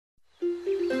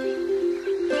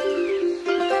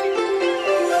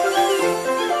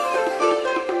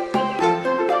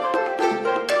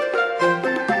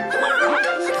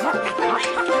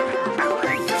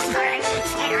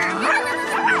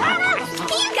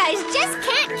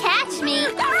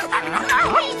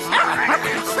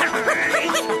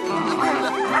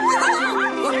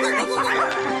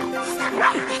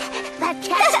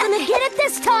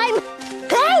this time!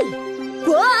 Hey!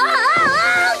 Whoa!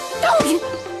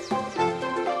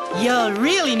 You're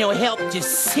really no help just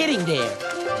sitting there.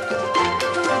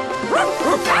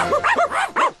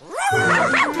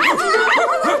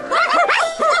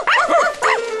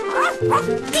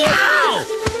 Ow!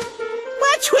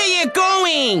 Watch where you're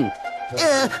going!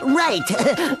 Right.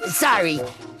 Sorry.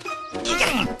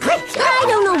 I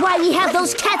don't know why we have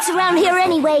those cats around here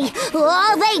anyway.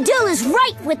 All they do is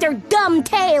write with their dumb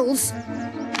tails.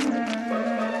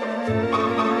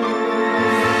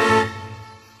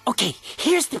 Okay,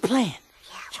 here's the plan.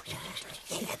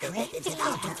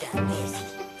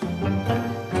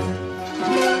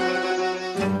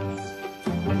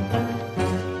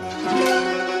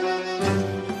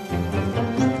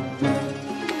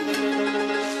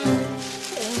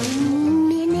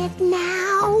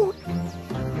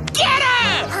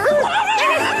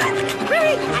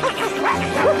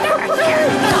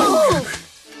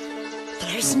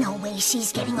 There's no way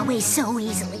she's getting away so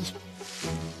easily.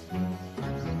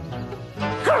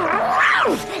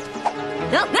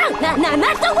 No,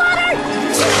 not the water!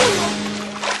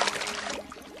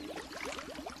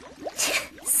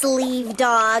 Sleeve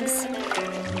dogs.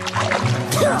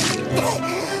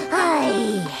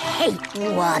 I hate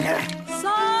water.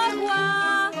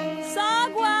 Sagwa!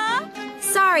 Sagwa!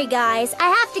 Sorry, guys. I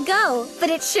have to go, but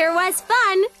it sure was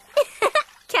fun.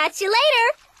 Catch you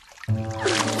later.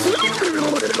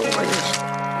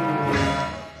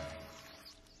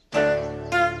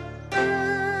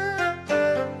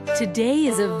 Today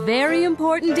is a very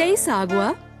important day,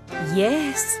 Sagwa.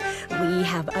 Yes, we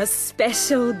have a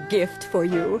special gift for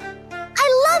you. I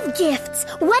love gifts.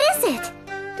 What is it?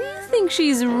 Do you think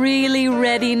she's really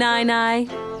ready, Nai?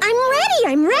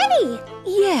 I'm ready.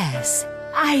 Yes,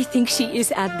 I think she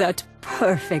is at that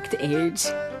perfect age.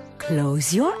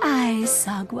 Close your eyes,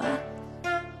 Sagwa.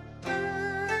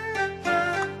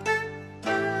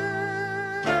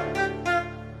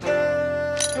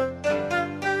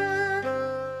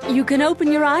 You can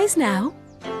open your eyes now.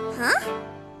 Huh?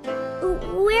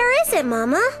 Where is it,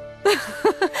 Mama?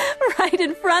 Right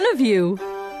in front of you.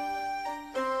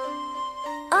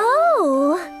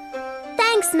 Oh.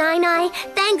 Thanks, Nai.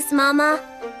 Thanks, Mama.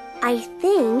 I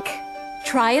think...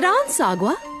 Try it on,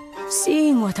 Sagwa.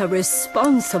 Seeing what a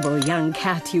responsible young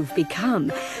cat you've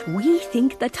become, we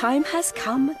think the time has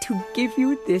come to give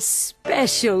you this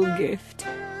special gift.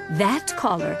 That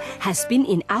collar has been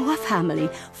in our family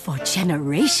for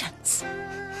generations.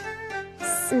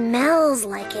 Smells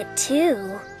like it,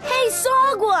 too. Hey,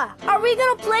 Sagwa! Are we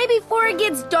gonna play before it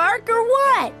gets dark or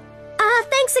what?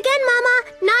 Thanks again, Mama.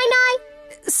 Nai.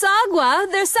 Sagwa,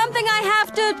 there's something I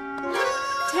have to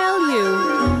tell you.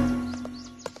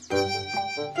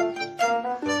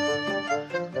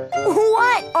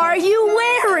 What are you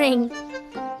wearing?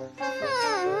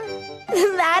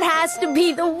 That has to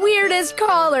be the weirdest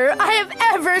collar I have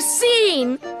ever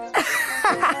seen.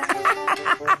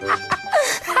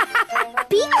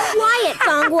 Be quiet,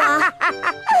 Sagwa.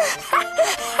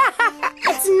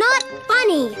 It's not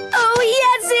funny. Oh,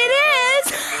 yes, it is.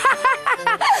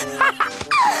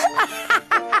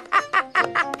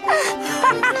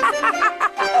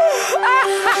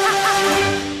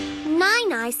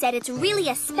 Nai said it's really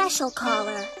a special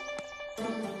collar.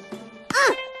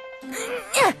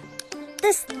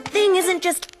 This thing isn't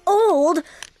just old.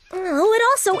 Oh, it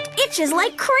also itches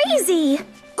like crazy.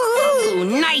 Ooh,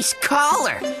 nice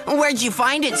collar. Where'd you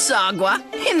find it, Sagwa?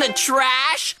 In the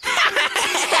trash?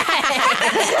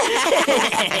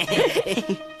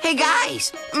 Hey,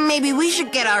 guys, maybe we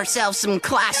should get ourselves some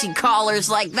classy collars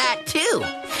like that, too.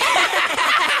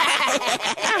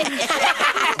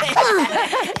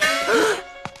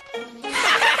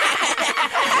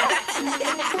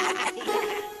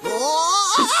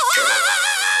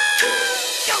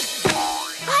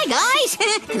 Hi, guys.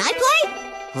 Can I play?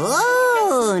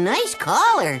 Oh, nice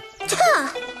collar.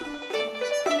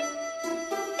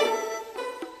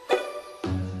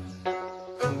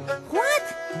 What?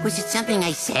 Was it something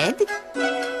I said?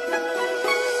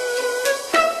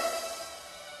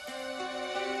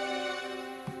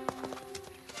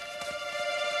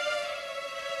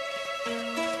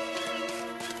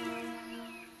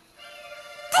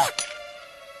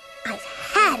 I've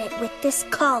had it with this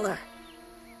collar.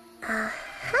 Uh-huh.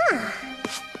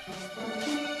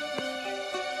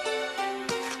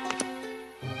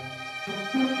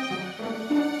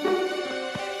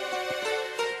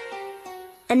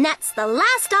 And that's the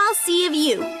last I'll see of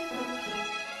you.